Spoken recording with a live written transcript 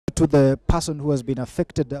to the person who has been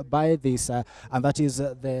affected by this, and that is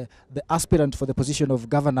the aspirant for the position of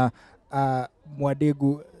Governor,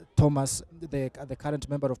 Mwadeghu Thomas, the current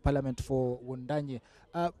member of parliament for Wundanyi.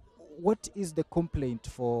 What is the complaint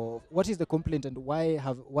for? What is the complaint, and why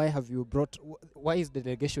have you brought? Why is the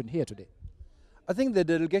delegation here today? I think the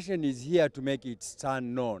delegation is here to make its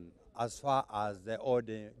stand known as far as the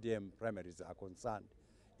ODM primaries are concerned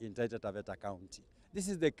in Taita Taveta County. This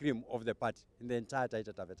is the cream of the party in the entire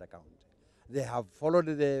Taita Taveta County. They have followed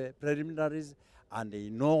the preliminaries and they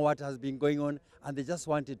know what has been going on, and they just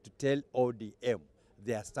wanted to tell ODM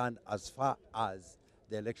their stand as far as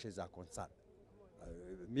the elections are concerned.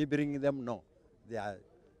 Me bringing them, no. They are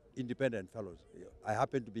independent fellows. I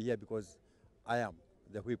happen to be here because I am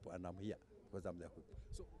the whip, and I'm here because I'm the whip.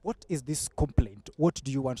 So what is this complaint? What do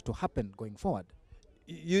you want to happen going forward?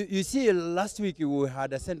 You see, last week we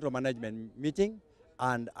had a central management meeting,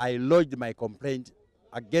 and I lodged my complaint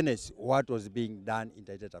against what was being done in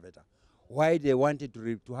Taita Taveta. Why they wanted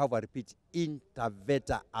to have a repeat in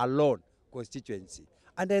Taveta alone constituency.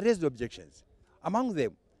 And I raised objections. Among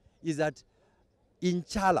them is that in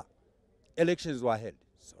Chala, elections were held.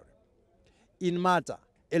 Sorry. In Mata,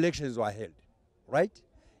 elections were held. Right?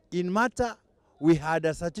 In Mata, we had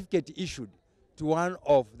a certificate issued to one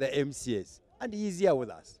of the MCAs, and he is here with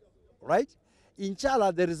us. Right? In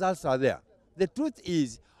Chala, the results are there. The truth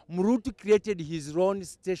is, Murutu created his own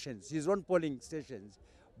stations, his own polling stations,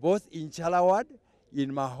 both in Chala Ward,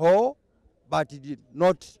 in Maho, but he did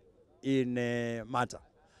not in Mata.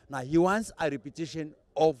 Now, he wants a repetition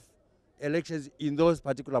of elections in those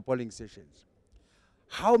particular polling stations.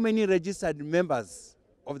 How many registered members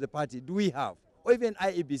of the party do we have, or even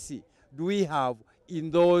IEBC, do we have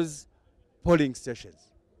in those polling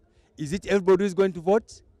stations? Is it everybody who is going to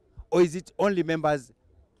vote, or is it only members,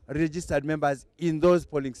 registered members in those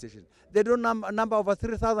polling stations? They don't number over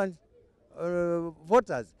 3,000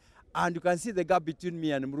 voters, and you can see the gap between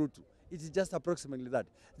me and Murutu. It is just approximately that.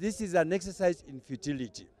 This is an exercise in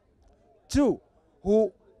futility. Two,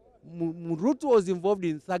 Murutu was involved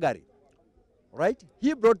in thuggery, right?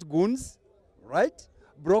 He brought goons, right?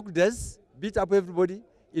 Broke desks, beat up everybody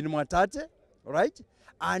in Mwatate, right?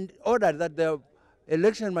 And ordered that the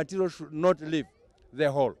election material should not leave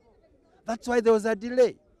the hall. That's why there was a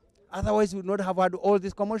delay. Otherwise, we would not have had all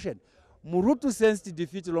this commotion. Murutu sensed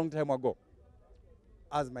defeat a long time ago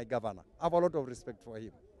as my governor. I have a lot of respect for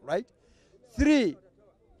him, right? 3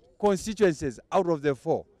 constituencies out of the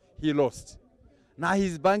 4, he lost. Now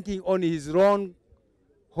he's banking on his own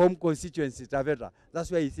home constituency, Taveta.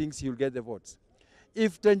 That's why he thinks he'll get the votes.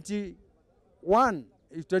 If 22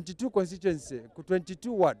 constituencies,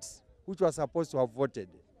 22 wards, which were supposed to have voted,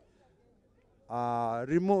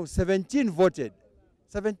 17 voted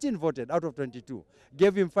out of 22,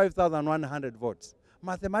 gave him 5,100 votes.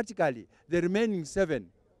 Mathematically, the remaining 7,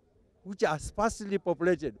 which are sparsely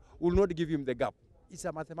populated, will not give him the gap. It's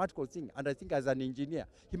a mathematical thing, and I think as an engineer,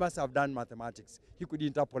 he must have done mathematics. He could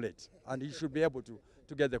interpolate, and he should be able to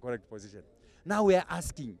get the correct position. Now we are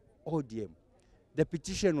asking ODM. The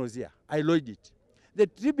petition was here. I lodged it. The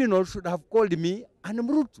tribunal should have called me and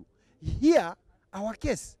Murutu. Hear our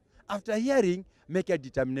case. After hearing, make a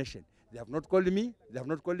determination. They have not called me. They have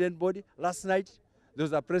not called anybody. Last night, there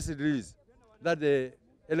was a press release that the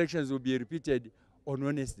elections will be repeated on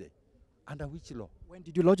Wednesday. Under which law? When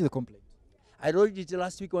did you lodge the complaint? I lodged it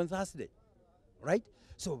last week on Thursday, right?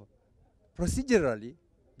 So, procedurally,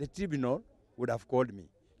 the tribunal would have called me.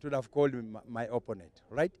 It would have called my opponent,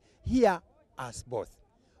 right? Here, us both,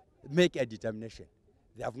 make a determination.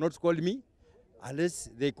 They have not called me, unless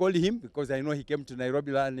they called him, because I know he came to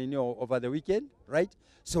Nairobi over the weekend, right?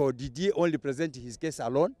 So, did he only present his case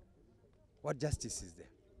alone? What justice is there?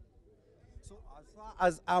 So, as far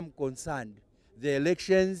as I'm concerned, the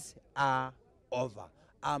elections are over.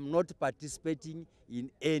 I'm not participating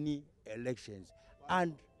in any elections.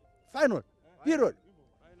 And final, period.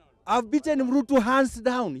 I've beaten Murutu hands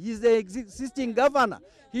down. He's the existing governor.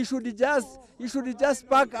 He should just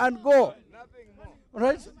pack and go.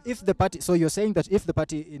 Right? If the party, so you're saying that if the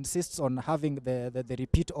party insists on having the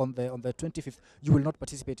repeat on the 25th, you will not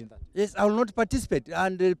participate in that? Yes, I will not participate.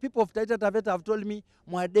 And the people of Taita Taveta have told me,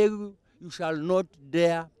 Mwadeghu, you shall not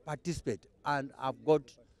dare participate. And I've got,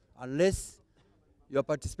 unless you're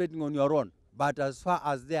participating on your own. But as far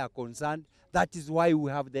as they are concerned, that is why we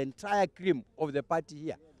have the entire cream of the party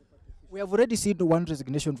here. We have already seen one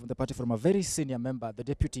resignation from the party from a very senior member, the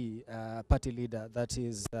deputy party leader, that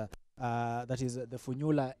is the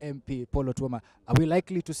Funyula MP, Paulo Tuoma. Are we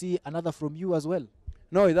likely to see another from you as well?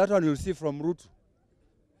 No, that one you'll see from Ruto.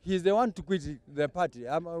 He's the one to quit the party.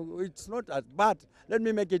 It's not as bad. Let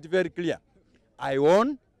me make it very clear. I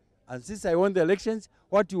won, And since I won the elections,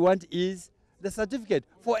 what you want is the certificate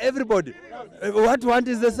for everybody. What you want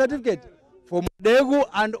is the certificate for Mwadeghu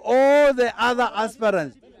and all the other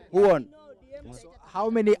aspirants who won. So how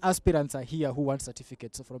many aspirants are here who want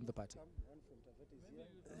certificates from the party?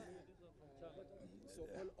 So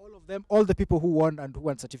all of them, all the people who won and who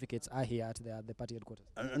want certificates are here at the party headquarters?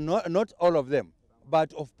 Not all of them,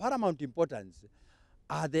 but of paramount importance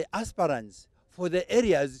are the aspirants for the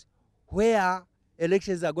areas where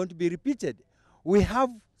elections are going to be repeated. We have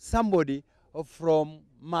somebody from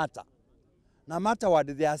Mata. Now, Mata, what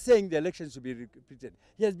they are saying the elections should be repeated.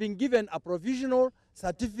 He has been given a provisional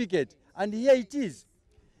certificate, and here it is.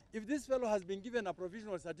 If this fellow has been given a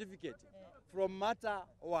provisional certificate from Mata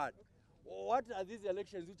ward, what are these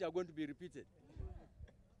elections which are going to be repeated?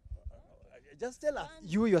 Just tell us.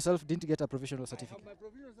 You yourself didn't get a provisional certificate? I have my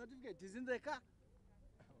provisional certificate. It's in the car.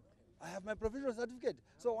 I have my provisional certificate.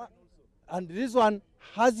 So, and this one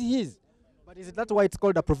has his. But is that why it's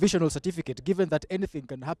called a provisional certificate, given that anything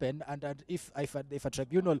can happen, and if a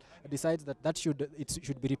tribunal decides that it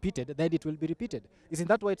should be repeated, then it will be repeated? Isn't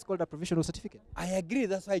that why it's called a provisional certificate? I agree,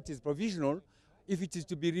 that's why it is provisional. If it is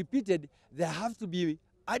to be repeated, there have to be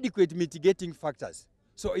adequate mitigating factors.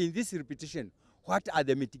 So in this repetition, what are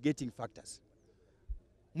the mitigating factors?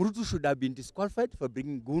 Murutu should have been disqualified for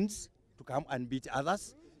bringing goons to come and beat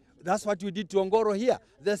others. That's what we did to Ongoro here.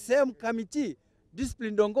 The same committee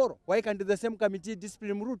disciplined Ongoro. Why can't the same committee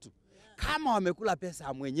discipline Murutu? Kama wamekula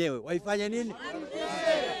pesa mwenyewe, waifanya nini?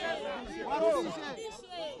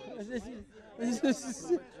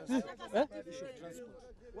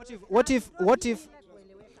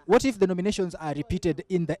 What if the nominations are repeated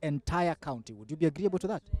in the entire county? Would you be agreeable to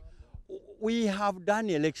that? We have done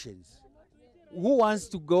elections. Who wants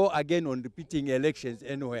to go again on repeating elections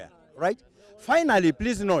anywhere, right? Finally,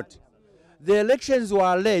 please note, the elections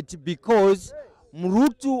were late because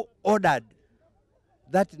Murutu ordered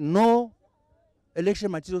that no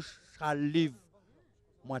election material shall leave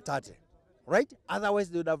Mwatate, right? Otherwise,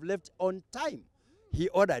 they would have left on time. He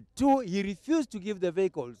ordered. 2, he refused to give the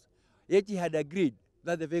vehicles, yet he had agreed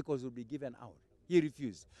that the vehicles would be given out. He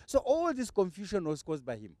refused. So all this confusion was caused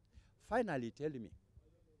by him. Finally, tell me,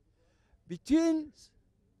 between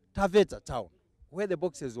Taveta town, where the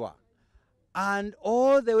boxes were, and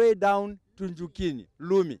all the way down to Njukini,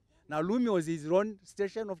 Lumi. Now, Lumi was his own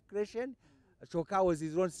station of creation. Choka was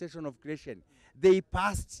his own station of creation. They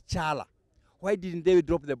passed Chala. Why didn't they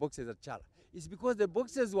drop the boxes at Chala? It's because the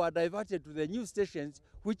boxes were diverted to the new stations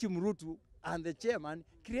which Murutu and the chairman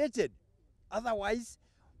created. Otherwise,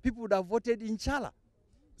 people would have voted in Chala.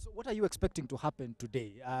 So what are you expecting to happen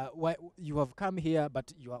today? Why you have come here,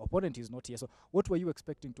 but your opponent is not here. So what were you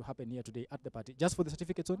expecting to happen here today at the party? Just for the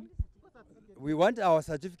certificates only? We want our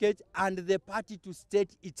certificate and the party to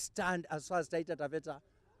state its stand as far as Taita Taveta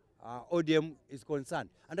ODM is concerned.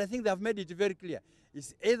 And I think they have made it very clear.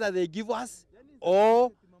 It's either they give us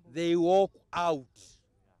or they walk out.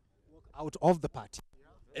 Walk out of the party.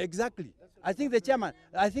 Exactly. I think the chairman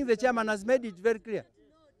has made it very clear.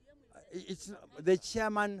 The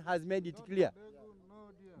chairman has made it clear.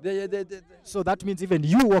 So that means even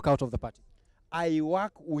you walk out of the party? I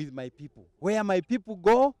work with my people. Where my people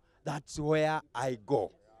go, that's where I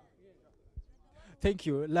go. Thank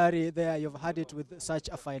you, Larry. There you've had it with such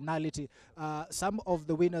a finality. Some of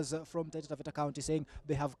the winners from Taita Taveta County saying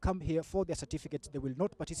they have come here for their certificates. They will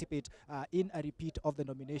not participate in a repeat of the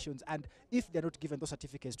nominations. And if they're not given those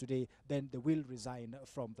certificates today, then they will resign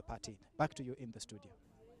from the party. Back to you in the studio.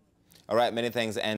 All right, many thanks. And